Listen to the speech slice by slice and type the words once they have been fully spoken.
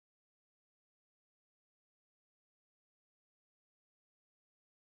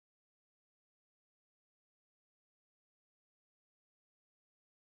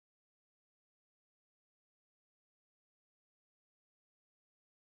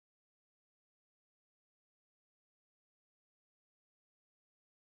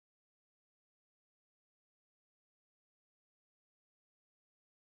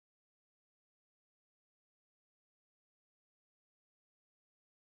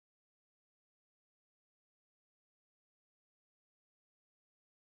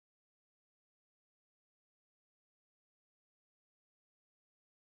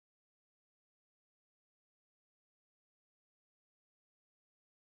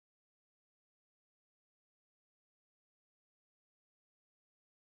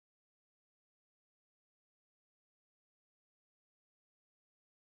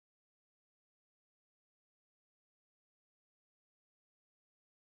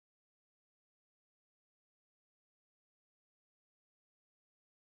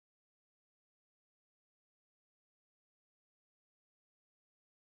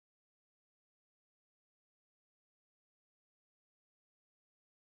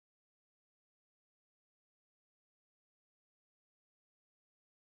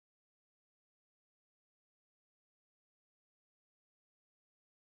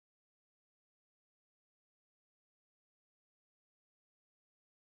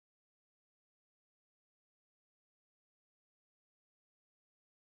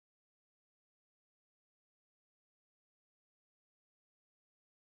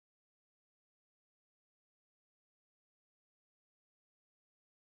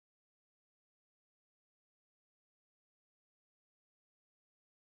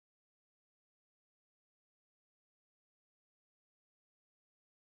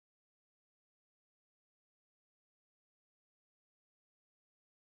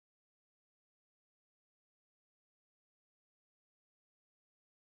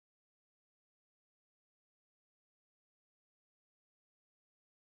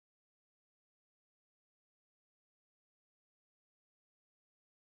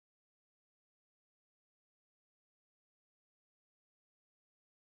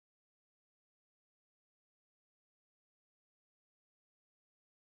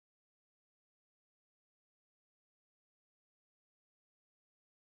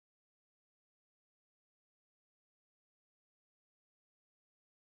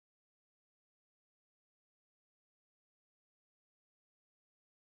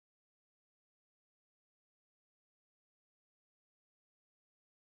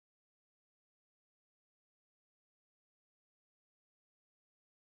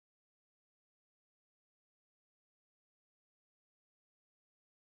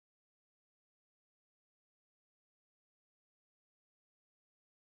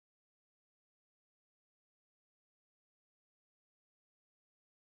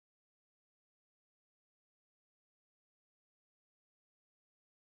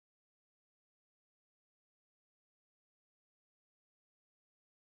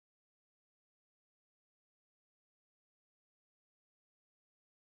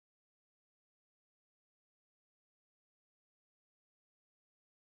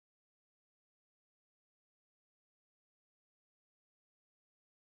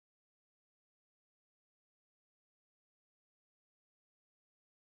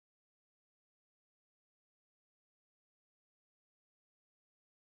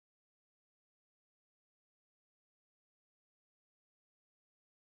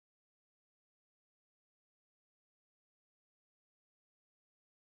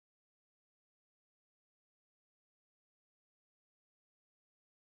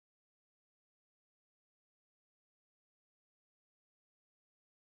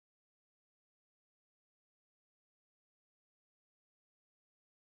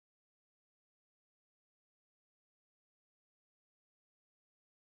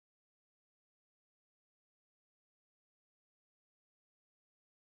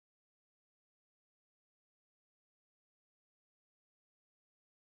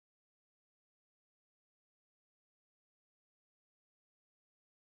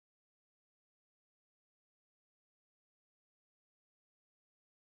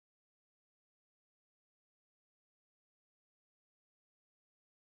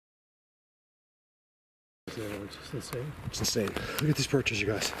it's just insane. It's insane. Look at these perches, you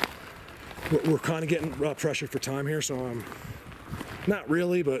guys. We're kind of getting pressured for time here, so I'm not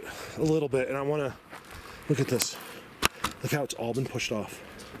really, but a little bit. And I want to look at this. Look how it's all been pushed off.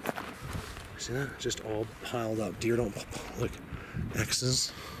 See that? Just all piled up. Deer don't look.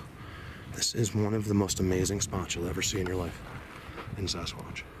 X's. This is one of the most amazing spots you'll ever see in your life in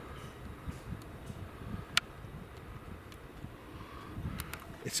Sasquatch.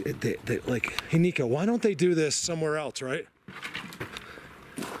 They like, hey Nico, why don't they do this somewhere else, right?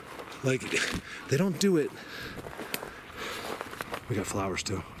 Like, they don't do it. We got flowers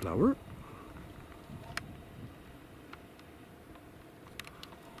too. Flower.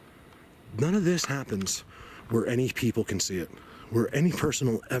 None of this happens where any people can see it, where any person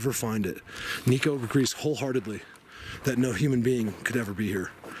will ever find it. Nico agrees wholeheartedly that no human being could ever be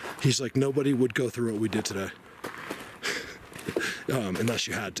here. He's like, nobody would go through what we did today. Unless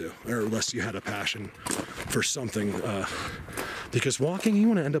you had to, or unless you had a passion for something. Because walking, you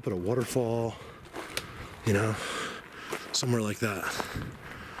want to end up at a waterfall, you know, somewhere like that.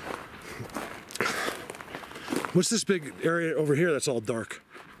 What's this big area over here that's all dark?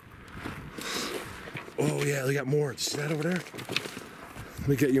 Oh yeah, they got more. See that over there? Let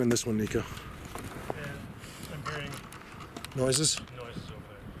me get you in this one, Nico. Yeah, I'm hearing noises over there.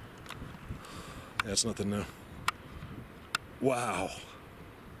 Yeah, it's nothing new. Wow.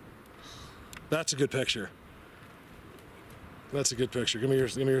 That's a good picture. That's a good picture. Give me your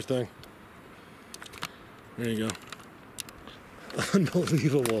thing. There you go.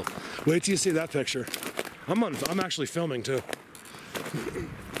 Unbelievable. Wait till you see that picture. I'm actually filming too.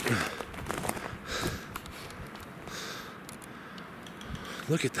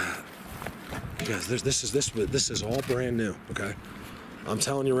 Look at that. You guys, this is all brand new, okay? I'm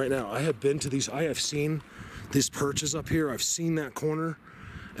telling you right now, I have been to these, I have seen these perches up here, I've seen that corner,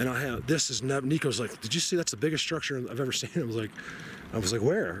 and this is never, Nico's like, did you see that's the biggest structure I've ever seen? I was like,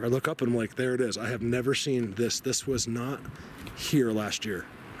 where? I look up and I'm like, there it is. I have never seen this. This was not here last year,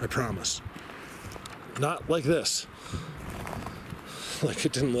 I promise. Not like this. Like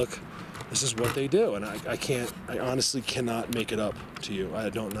it didn't look, this is what they do, and I honestly cannot make it up to you. I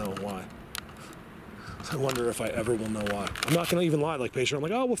don't know why. I wonder if I ever will know why. I'm not gonna even lie like Patient. I'm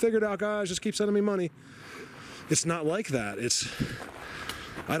like, oh, we'll figure it out, guys. Just keep sending me money. It's not like that.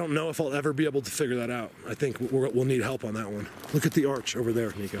 I don't know if I'll ever be able to figure that out. I think we'll need help on that one. Look at the arch over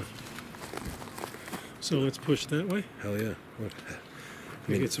there, Nico. So let's push that way? Hell yeah. Look.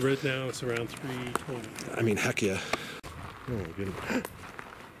 I mean, it's right now, it's around 320. I mean, heck yeah. Oh my goodness.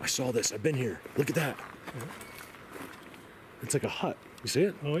 I saw this. I've been here. Look at that. Yeah. It's like a hut. You see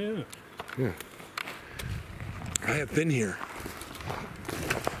it? Oh yeah. Yeah. I have been here.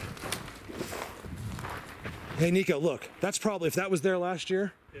 Hey Nico, look. That's probably, if that was there last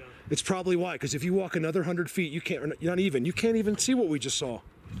year, yeah, it's probably why. Because if you walk another 100 feet, you can't even see what we just saw.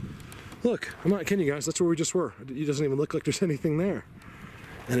 Look, I'm not kidding you guys. That's where we just were. It doesn't even look like there's anything there.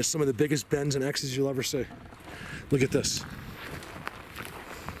 And it's some of the biggest bends and X's you'll ever see. Look at this.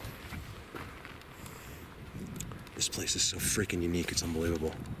 This place is so freaking unique, it's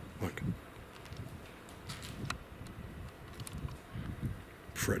unbelievable. Look.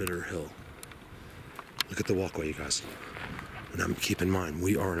 Predator Hill. Look at the walkway, you guys. And keep in mind,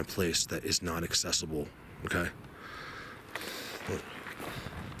 we are in a place that is not accessible, okay? Look.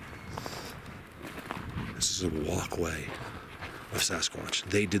 This is a walkway of Sasquatch.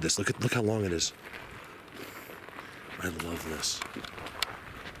 They did this. Look how long it is. I love this.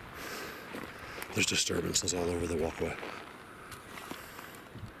 There's disturbances all over the walkway.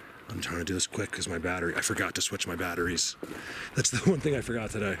 I'm trying to do this quick because I forgot to switch my batteries. That's the one thing I forgot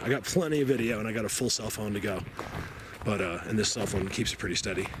today. I got plenty of video and I got a full cell phone to go. But, and this cell phone keeps it pretty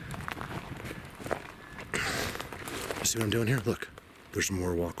steady. You see what I'm doing here? Look, there's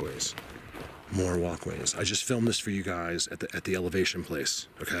more walkways. More walkways. I just filmed this for you guys at the elevation place,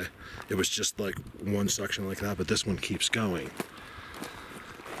 okay? It was just like one section like that, but this one keeps going.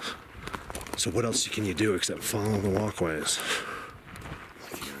 So what else can you do except follow the walkways?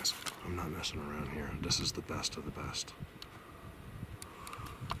 Look, you guys, I'm not messing around here. This is the best of the best.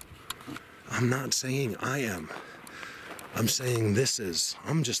 I'm not saying I am. I'm saying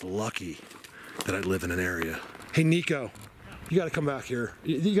I'm just lucky that I live in an area. Hey, Nico, you gotta come back here.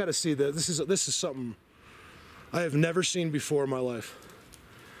 You gotta see that. This is something I have never seen before in my life.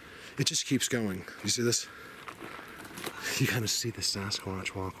 It just keeps going. You see this? You gotta see the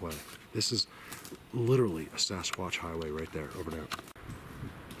Sasquatch walkway. This is literally a Sasquatch highway right there, over there.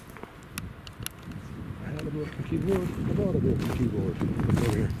 I had a broken keyboard. I bought a broken keyboard.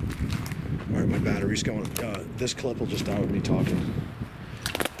 Over here. All right, my battery's going. This clip will just die with me talking.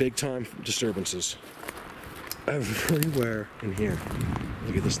 Big time disturbances. everywhere in here.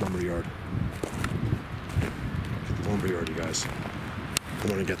 Look at this lumber yard. Look at the lumber yard, you guys. I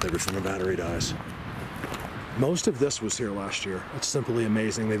want to get there before my battery dies. Most of this was here last year. It's simply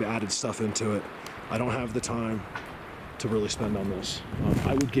amazing. They've added stuff into it. I don't have the time to really spend on this.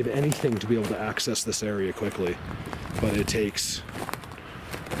 I would give anything to be able to access this area quickly, but it took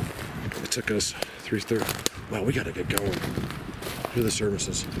us 3:30. Wow, we gotta get going. Do the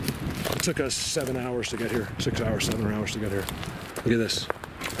services. It took us 7 hours to get here. 6 hours, 7 hours to get here. Look at this.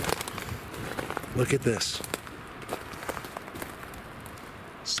 Look at this.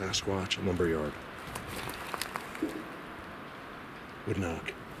 Sasquatch lumberyard. Wood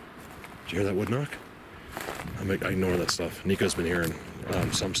knock. Did you hear that wood knock? I ignore that stuff. Nico's been hearing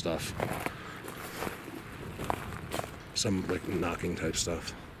some stuff. Some like knocking type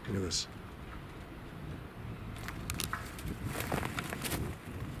stuff. Look at this.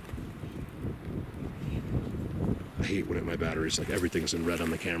 I hate when my battery's like everything's in red on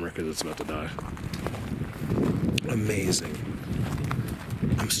the camera because it's about to die. Amazing.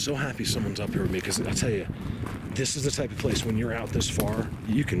 I'm so happy someone's up here with me because I tell you, this is the type of place when you're out this far,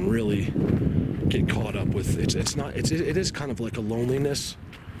 you can really get caught up with. It is kind of like a loneliness.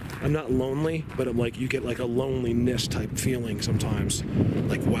 I'm not lonely, but I'm like, you get like a loneliness type feeling sometimes.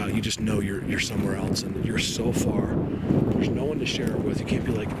 Like, wow, you just know you're somewhere else and you're so far. There's no one to share it with. You can't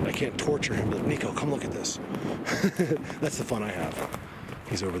be like, I can't torture him. Be like, Nico, come look at this. That's the fun I have.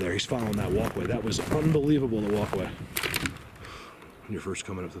 He's over there. He's following that walkway. That was unbelievable, the walkway. When you're first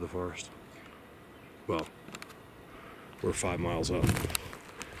coming up to the forest. Well, we're 5 miles up.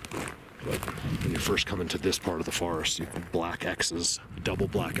 But when you're first coming to this part of the forest, you have black X's, double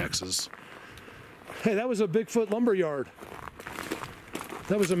black X's. Hey, that was a Bigfoot lumberyard.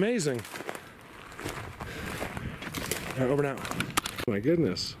 That was amazing. All right, over now. My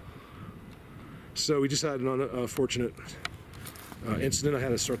goodness. So we just had an unfortunate incident. I had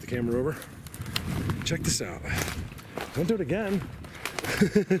to start the camera over. Check this out. Don't do it again.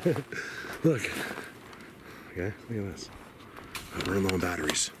 Look. Okay, look at this. We're low on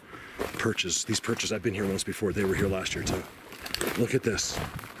batteries. These perches, I've been here once before. They were here last year too. Look at this.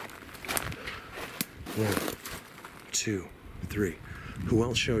 1, 2, 3. Who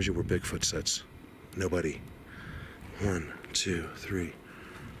else shows you where Bigfoot sits? Nobody. 1, 2, 3.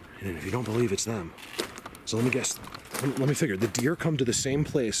 And if you don't believe, it's them. So let me guess. Let me figure. The deer come to the same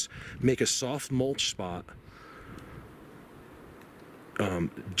place, make a soft mulch spot,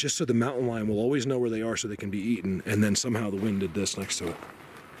 just so the mountain lion will always know where they are so they can be eaten, and then somehow the wind did this next to it.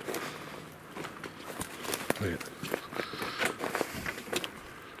 Look at it.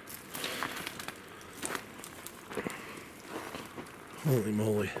 Holy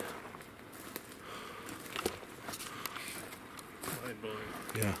moly.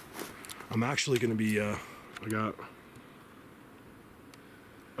 Yeah. I'm actually going to be, oh,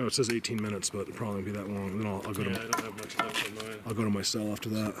 it says 18 minutes, but it'll probably be that long. Then I'll go to I don't have much left on mine. I'll go to my cell after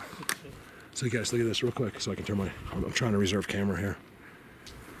that. So you guys, look at this real quick so I can turn I'm trying to reserve camera here.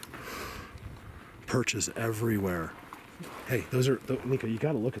 Perches everywhere. Hey, those are, Nico, you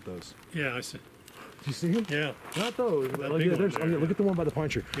got to look at those. Yeah, I see. Do you see them? Yeah. Not those. That Like, big one there. look at the one by the pine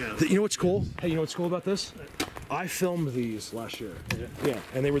tree. Yeah. You know what's cool? Hey, you know what's cool about this? I filmed these last year. Yeah,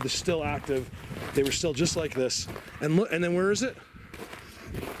 and they were still active. They were still just like this. And look, and then where is it?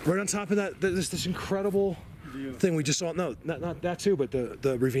 Right on top of that, there's this incredible thing we just saw. No, not that too, but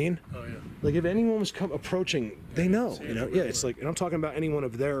the ravine. Oh yeah. Like if anyone was approaching, they know. You know, yeah. It's like, and I'm talking about anyone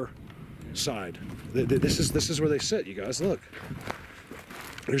of their side. This is where they sit. You guys, look.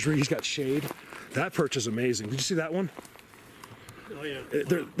 There's where he's got shade. That perch is amazing. Did you see that one? Oh yeah.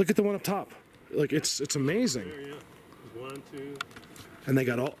 Look at the one up top. Like it's amazing. There, yeah. 1, 2. And they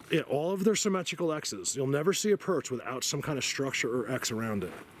got all of their symmetrical X's. You'll never see a perch without some kind of structure or X around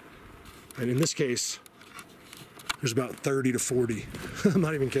it. And in this case, there's about 30 to 40. I'm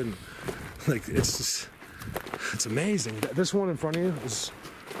not even kidding. Like it's amazing. This one in front of you is,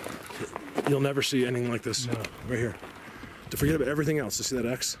 you'll never see anything like this. No. Right here. To forget about everything else. To see that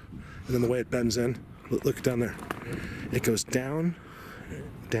X, and then the way it bends in. Look down there. It goes down,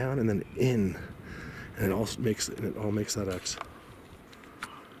 down, and then in, and it all makes that X.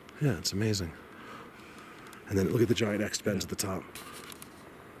 Yeah, it's amazing. And then look at the giant X bends at the top.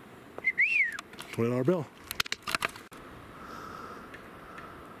 $20 bill.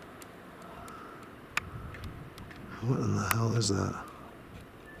 What in the hell is that?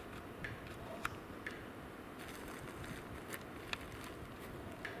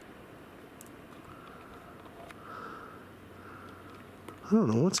 I don't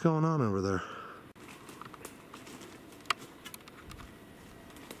know what's going on over there.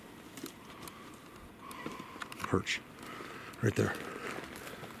 perch. Right there.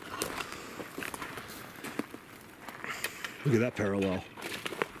 Look at that parallel.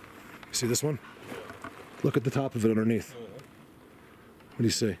 See this one? Look at the top of it underneath. What do you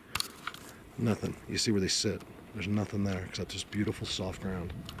see? Nothing. You see where they sit. There's nothing there except this beautiful soft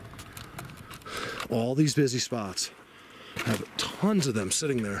ground. All these busy spots have tons of them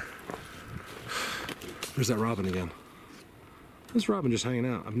sitting there. There's that robin again. This robin just hanging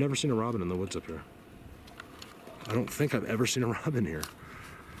out. I've never seen a robin in the woods up here. I don't think I've ever seen a robin here.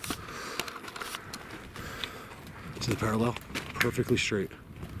 See the parallel? Perfectly straight.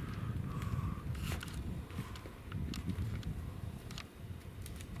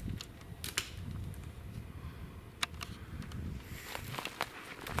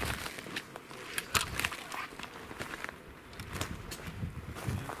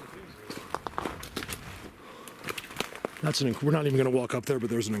 We're not even going to walk up there, but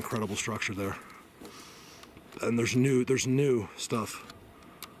there's an incredible structure there. And there's new stuff.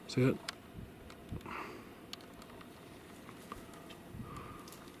 See it?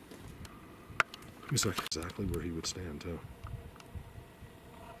 Looks like exactly where he would stand too.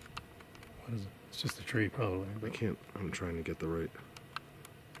 What is it? It's just a tree, probably. I'm trying to get the right.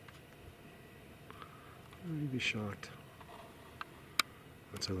 You'd be shocked.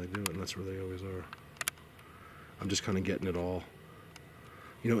 That's how they do it, and that's where they always are. I'm just kind of getting it all.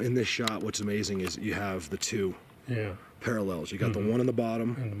 You know, in this shot, what's amazing is you have the two parallels. You got the one on the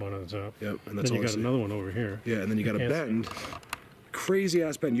bottom. And the one on the top. Yep, and that's all you got another one over here. Yeah, and then you got a bend. Crazy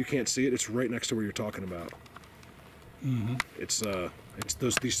ass bend. You can't see it. It's right next to where you're talking about. Mm-hmm. It's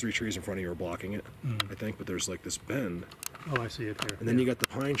these three trees in front of you are blocking it, I think. But there's like this bend. Oh, I see it here. And then you got the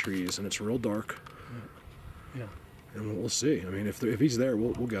pine trees, and it's real dark. Yeah. And we'll see. I mean, if he's there,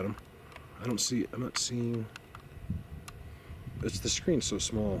 we'll get him. I'm not seeing. The screen's so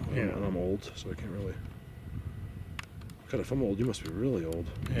small, and I'm old, so I can't really. God, if I'm old, you must be really old.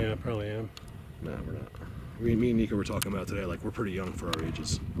 Yeah, I probably am. Nah, we're not. Me and Nico were talking about today, like we're pretty young for our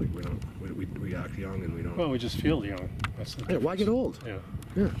ages. Like we act young and we don't. Well, we just feel young. That's the why get old? Yeah.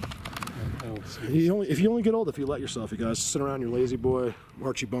 Yeah. If you only get old if you let yourself. You guys sit around your lazy boy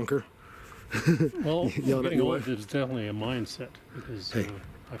Archie Bunker. Well, getting old wife. is definitely a mindset because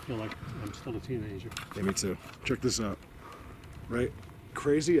I feel like I'm still a teenager. Yeah, me too. Check this out. Right,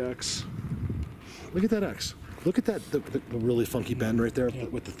 Crazy X. Look at that X. Look at that, the really funky bend right there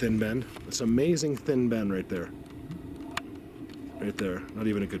with the thin bend. It's amazing thin bend right there. Right there. Not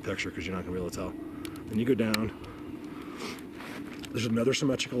even a good picture because you're not going to be able to tell. Then you go down. There's another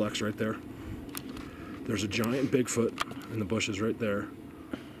symmetrical X right there. There's a giant Bigfoot in the bushes right there.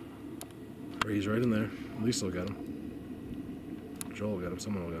 Or he's right in there. Lisa will get him. Joel will get him.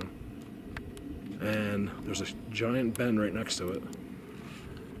 Someone will get him. And there's a giant bend right next to it.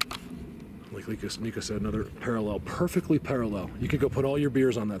 Like Nika said, another parallel, perfectly parallel. You could go put all your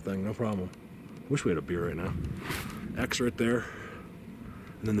beers on that thing, no problem. Wish we had a beer right now. X right there.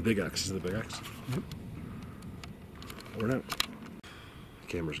 And then the big X. Is the big X? Yep. We're not. The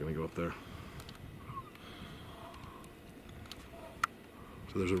camera's gonna go up there.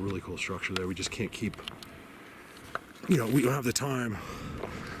 So there's a really cool structure there. We just can't keep, we don't have the time.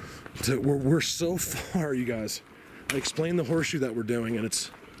 We're so far, you guys. I explained the horseshoe that we're doing, and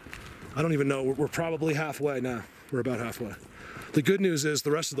I don't even know, we're probably halfway now. We're about halfway. The good news is the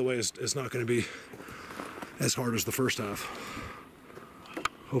rest of the way is not going to be as hard as the first half.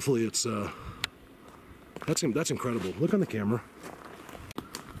 Hopefully it's, that's incredible. Look on the camera.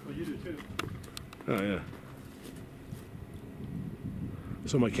 Well, you do too. Oh, yeah.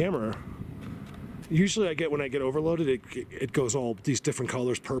 So my camera, usually when I get overloaded, it goes all these different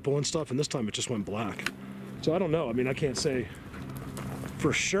colors, purple and stuff, and this time it just went black. So I don't know. I mean, I can't say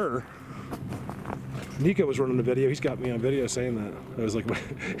for sure. Nico was running the video. He's got me on video saying that. I was like,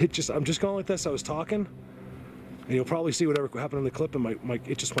 I'm just going like this. I was talking, and you'll probably see whatever happened in the clip, and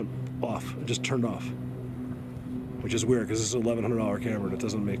it just went off. It just turned off, which is weird because this is an $1,100 camera and it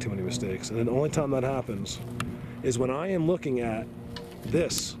doesn't make too many mistakes. And then the only time that happens is when I am looking at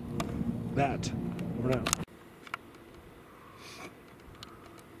that. Over now.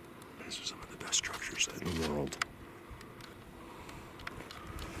 These are some of the best structures in the world.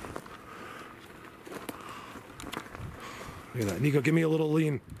 Look at that. Nico, give me a little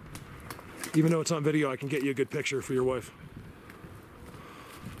lean. Even though it's on video, I can get you a good picture for your wife.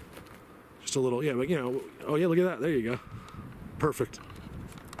 Just a little, yeah, but oh yeah, look at that. There you go. Perfect.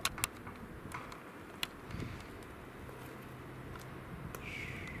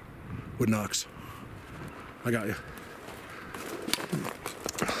 Wood knocks. I got you.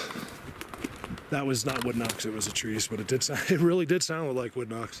 That was not wood knocks, it was the trees, but it really did sound like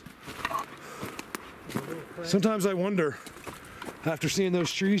wood knocks. Sometimes I wonder, after seeing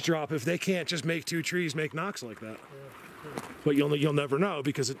those trees drop, if they can't just make 2 trees make knocks like that. But you'll never know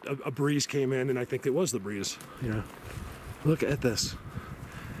because a breeze came in, and I think it was the breeze. You know, look at this.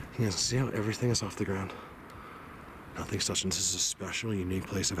 You guys see how everything is off the ground? Nothing's touching. This is a special, unique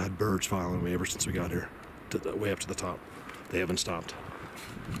place. I've had birds following me ever since we got here, way up to the top. They haven't stopped.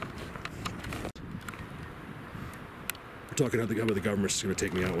 We're talking about the government's going to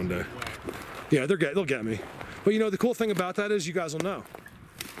take me out one day. Yeah, they'll get me. But you know, the cool thing about that is you guys will know.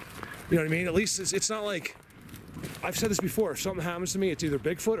 You know what I mean? At least it's not like, I've said this before, if something happens to me, it's either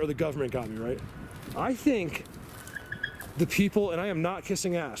Bigfoot or the government got me, right? I think the people, and I am not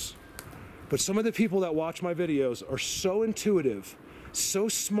kissing ass, but some of the people that watch my videos are so intuitive, so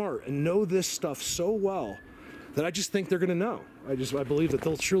smart, and know this stuff so well that I just think they're gonna know. I believe that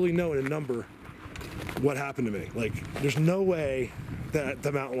they'll truly know in a number what happened to me. Like, there's no way that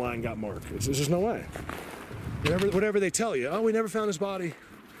the mountain lion got marked. There's just no way. Whatever they tell you, oh, we never found his body.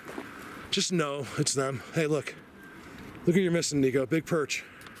 Just know it's them. Hey, look what you're missing, Nico. Big perch,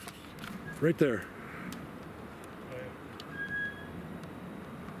 right there.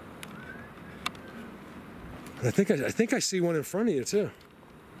 And I think I see one in front of you too.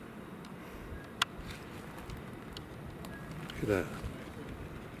 Look at that.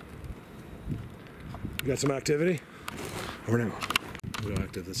 You got some activity? Over now. Look how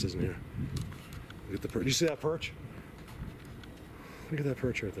active this is in here. Look at the perch. Do you see that perch? Look at that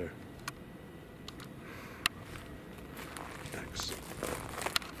perch right there. Thanks.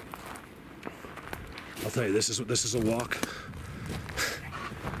 I'll tell you, this is a walk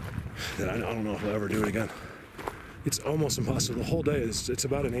that I don't know if I'll ever do it again. It's almost impossible. The whole day it's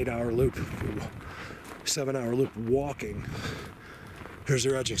about an 8-hour loop, 7-hour loop walking. Here's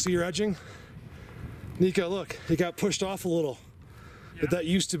your edging. See your edging? Nico, look, it got pushed off a little, but this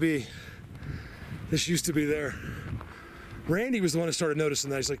used to be there. Randy was the one who started noticing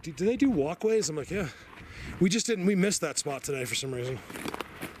that. He's like, do they do walkways? I'm like, yeah. We missed that spot today for some reason.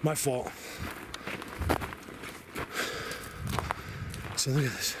 My fault. So look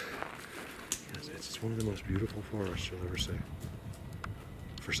at this. It's one of the most beautiful forests you'll ever see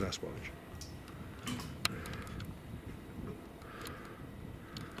for Sasquatch.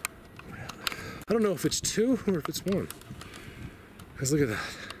 I don't know if it's 2 or if it's 1. Guys, look at that.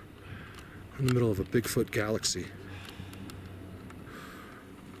 We're in the middle of a Bigfoot galaxy.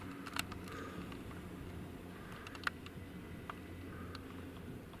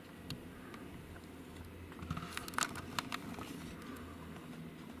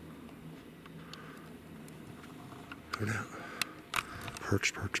 We're now.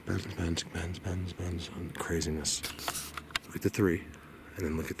 Perch, bends on craziness. Look at the 3, and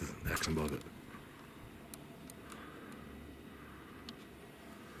then look at the X above it.